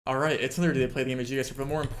Alright, it's another day to play the game as you guys, but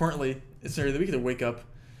more importantly, it's another day that we get to wake up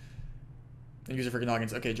and use our freaking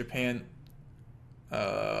noggins. Okay, Japan,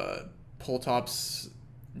 pole tops,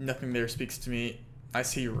 nothing there speaks to me. I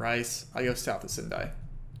see rice. I go south of Sendai.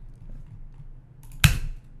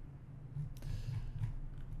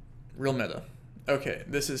 Real meta. Okay,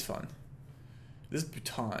 this is fun. This is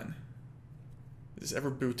Bhutan. This is ever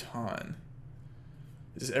Bhutan.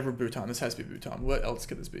 This is ever Bhutan. This has to be Bhutan. What else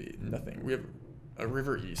could this be? Nothing. We have a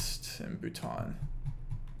river east in Bhutan.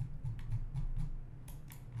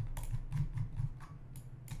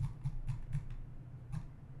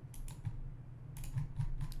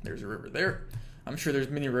 There's a river there. I'm sure there's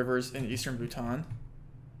many rivers in eastern Bhutan.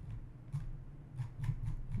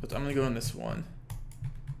 But I'm gonna go in this one.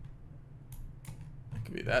 It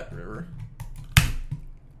could be that river.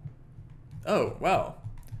 Oh, wow.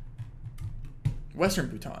 Western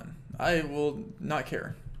Bhutan. I will not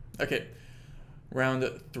care. Okay. Round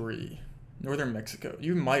 3. Northern Mexico.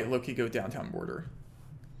 You might low-key go downtown border.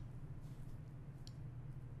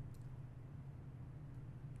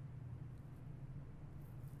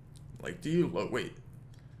 Like, do you wait.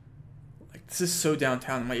 Like, this is so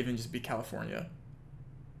downtown, it might even just be California.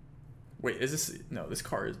 Wait, is this... No, this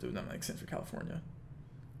car is doing that make sense for California.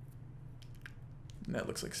 And that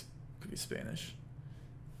looks like... Could be Spanish.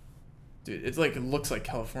 Dude, it's like... It looks like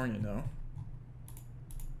California, no?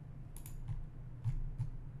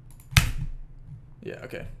 Yeah,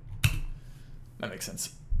 okay. That makes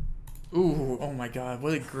sense. Ooh, oh my god,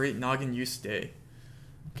 what a great noggin use day.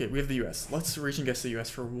 Okay, we have the US. Let's reach and guess the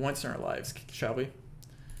US for once in our lives, shall we?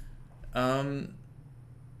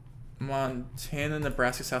 Montana,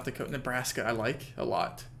 Nebraska, South Dakota. Nebraska, I like a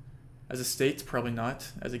lot. As a state, probably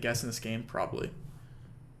not. As a guess in this game, probably.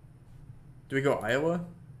 Do we go Iowa?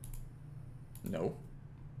 No.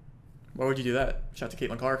 Why would you do that? Shout out to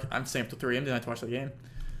Caitlin Clark. I'm staying up till 3 a.m. tonight to watch the game.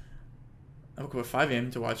 I woke up at 5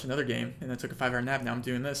 a.m. to watch another game, and then took a 5-hour nap. Now I'm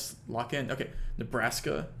doing this. Lock in. Okay,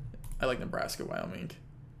 Nebraska. I like Nebraska, Wyoming.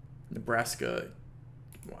 Nebraska.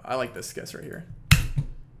 I like this guess right here.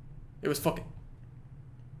 It was fucking...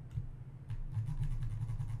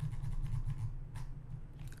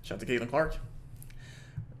 Shout out to Caitlin Clark.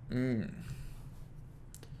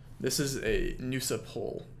 This is a Noosa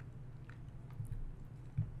pole.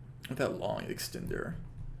 With that long extender.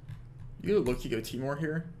 You gonna look, you go Timor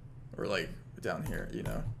here? Or like down here, you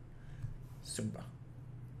know? Sumba.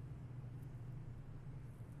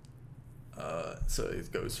 So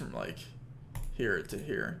it goes from like here to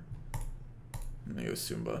here. And then it goes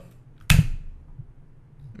Sumba.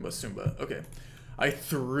 Sumba. Okay. I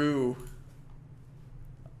threw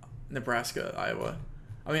Nebraska, Iowa.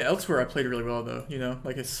 I mean, elsewhere I played really well though, you know?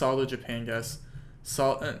 Like a solid Japan guess.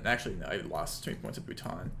 Actually, no, I lost 20 points at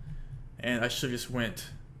Bhutan. And I should have just went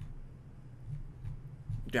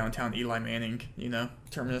downtown Eli Manning, you know,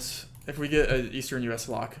 terminus. If we get an Eastern U.S.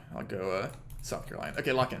 lock, I'll go South Carolina.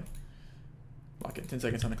 Okay, lock in. Lock in. 10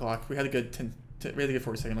 seconds on the clock. We had a good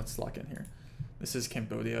 40 seconds. Let's lock in here. This is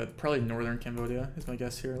Cambodia. Probably northern Cambodia is my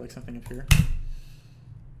guess here. Like something up here.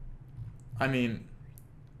 I mean,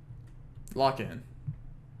 lock in.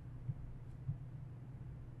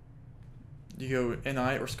 You go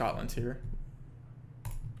NI or Scotland here.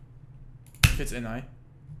 If it's NI.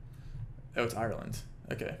 Oh, it's Ireland.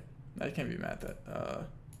 Okay. I can't be mad at that.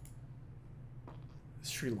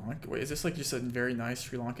 Sri Lanka. Wait, is this like just a very nice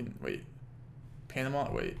Sri Lankan... Wait.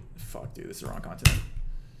 Panama? Wait. Fuck, dude. This is the wrong continent.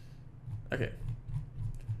 Okay.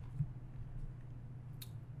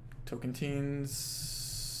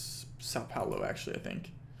 Tocantins... Sao Paulo, actually, I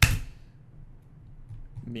think.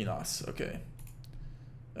 Minas. Okay.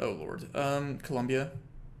 Oh, Lord. Colombia.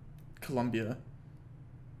 Colombia.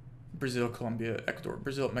 Brazil, Colombia, Ecuador.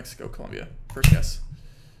 Brazil, Mexico, Colombia. First guess.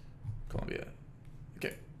 Colombia.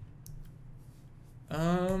 Okay.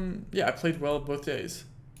 Yeah, I played well both days.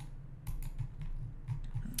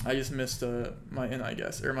 I just missed my NI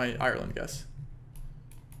guess, or my Ireland guess.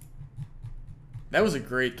 That was a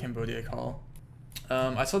great Cambodia call.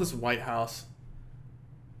 I saw this White House,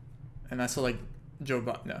 and I saw like Joe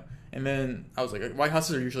Biden. No, and then I was like, White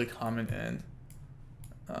Houses are usually common in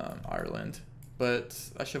Ireland, but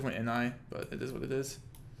I should have went NI. But it is what it is.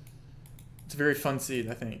 It's a very fun seed,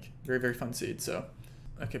 I think. Very, very fun seed. So,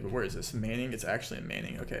 okay, but where is this? Manning. It's actually in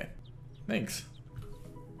Manning. Okay, thanks.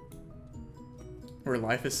 Where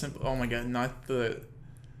life is simple. Oh my god, not the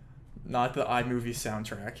iMovie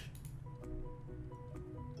soundtrack.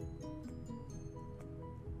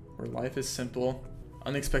 Where life is simple.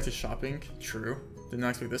 Unexpected shopping. True. Did not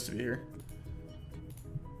expect this to be here.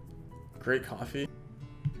 Great coffee.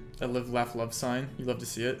 A live, laugh, love sign. You love to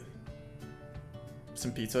see it.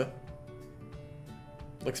 Some pizza.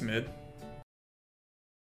 Looks mid.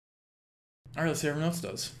 Alright, let's see how everyone else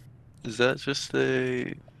does. Is that just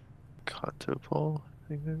a conto poll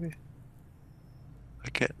thing, maybe? I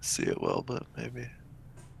can't see it well, but maybe.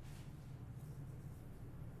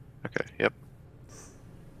 Okay, yep.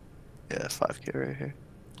 Yeah, 5K right here.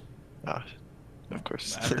 Ah, of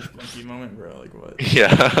course. Average blinky moment, bro. Like what?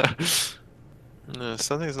 Yeah. No,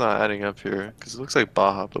 something's not adding up here, because it looks like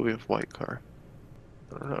Baja, but we have white car.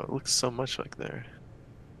 I don't know, it looks so much like there.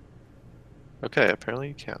 Okay, apparently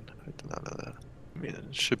you can. I did not know that. I mean,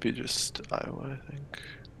 it should be just Iowa, I think.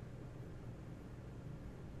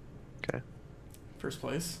 Okay. First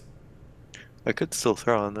place. I could still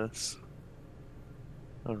throw on this.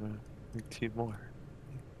 I don't know, like 2 more.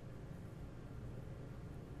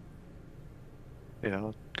 Yeah,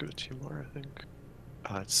 I'll go 2 more, I think.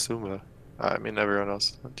 It's Suma. I mean, everyone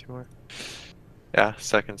else is on 2 more. Yeah,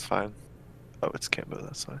 second's fine. Oh, it's Cambo,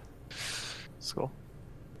 that's fine. It's cool.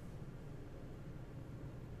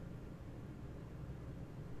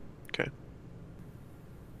 Okay.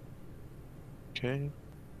 Okay.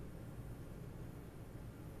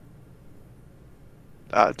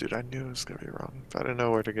 Ah, dude, I knew it was gonna be wrong, but I didn't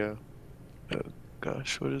know where to go. Oh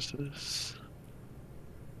gosh, what is this?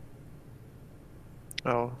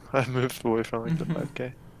 Oh, I moved away from like the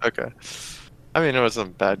 5K. Okay. I mean, it wasn't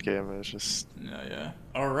a bad game, it was just... Yeah.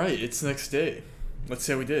 Alright, it's next day. Let's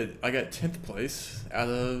see how we did. I got 10th place out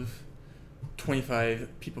of 25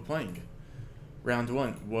 people playing. Round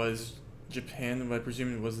 1 was Japan, what I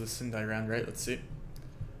presume was the Sendai round, right? Let's see.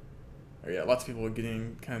 Oh yeah, lots of people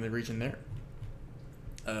getting kind of the region there.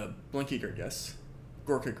 Blinky, great guess.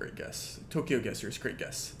 Gorka, great guess. Tokyo guessers, great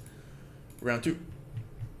guess. Round 2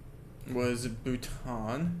 was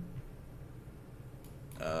Bhutan.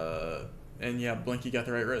 And yeah, Blinky got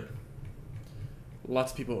the right red.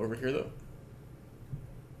 Lots of people over here, though.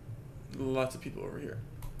 Lots of people over here.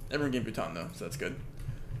 Everyone gained Bhutan, though, so that's good.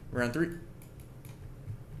 Round 3. How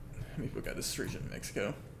many people got this region?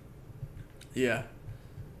 Mexico. Yeah.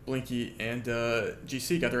 Blinky and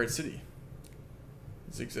GC got the right city.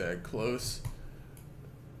 Zigzag, close.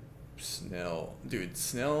 Snell. Dude,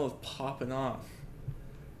 Snell is popping off.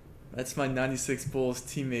 That's my 96 Bulls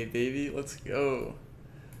teammate, baby. Let's go.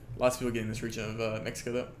 Lots of people getting this region of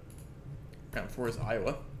Mexico, though. Round 4 is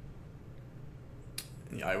Iowa.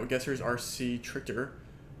 And the Iowa guessers, RC, Trichter,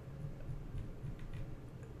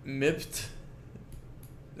 Mipt,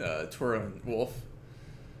 Toro, and Wolf.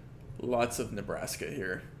 Lots of Nebraska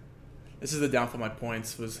here. This is the downfall of my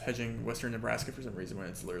points, was hedging Western Nebraska for some reason when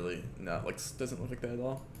it's literally not, like, doesn't look like that at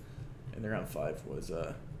all. And the round 5 was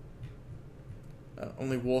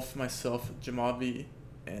only Wolf, myself, Jamavi,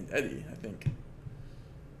 and Eddie, I think.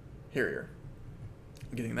 Harrier.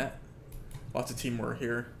 Getting that. Lots of teamwork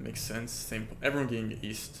here. Makes sense. Same. Everyone getting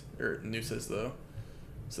East or Noosa's though,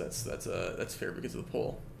 so that's fair because of the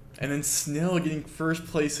poll. And then Snell getting first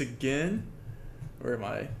place again. Where am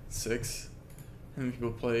I? 6. How many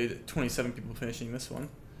people played? 27 people finishing this one.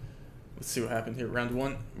 Let's see what happened here. Round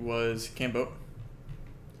 1 was Cambo.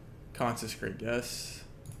 Consus, great guess.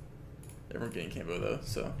 Everyone getting Cambo though,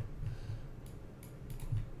 so.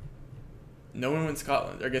 No one went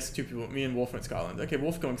Scotland. I guess 2 people. Me and Wolf went Scotland. Okay,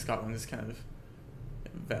 Wolf going Scotland is kind of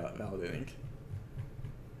validating.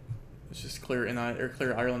 It's just clear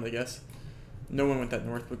clear Ireland, I guess. No one went that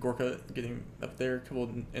north, but Gorka getting up there. A couple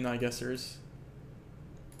of NI guessers.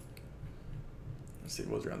 Let's see,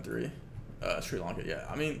 what was round 3? Sri Lanka. Yeah,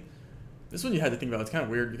 I mean, this one you had to think about. It's kind of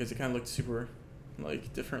weird because it kind of looked super,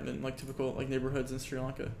 like, different than like typical like neighborhoods in Sri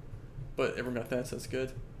Lanka, but everyone got that, so that's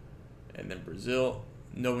good. And then Brazil.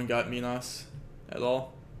 No one got Minas at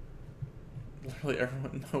all. Literally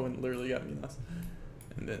everyone, no one literally got Minas.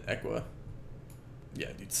 And then Equa.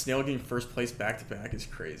 Yeah, dude, Snail getting first place back-to-back is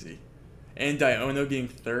crazy. And Diono getting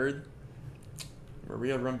 3rd.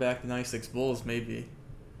 Maria run back the 96 Bulls, maybe.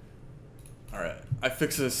 Alright, I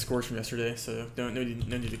fixed the scores from yesterday, so no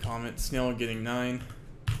need to comment. Snail getting 9.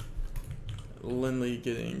 Lindley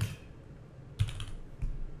getting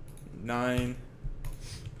 9.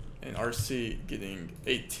 And RC getting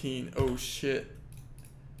 18. Oh shit.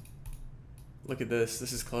 Look at this.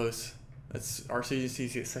 This is close. That's RC just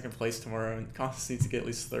needs to get 2nd place tomorrow, and Constance needs to get at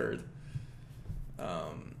least 3rd.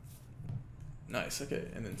 Nice. Okay,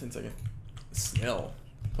 and then 10 second. Snell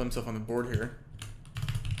put himself on the board here.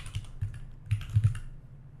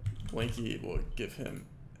 Blinky will give him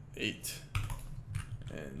 8,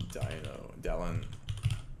 and Dallin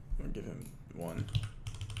will give him 1.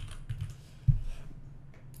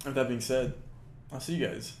 With that being said, I'll see you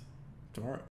guys tomorrow.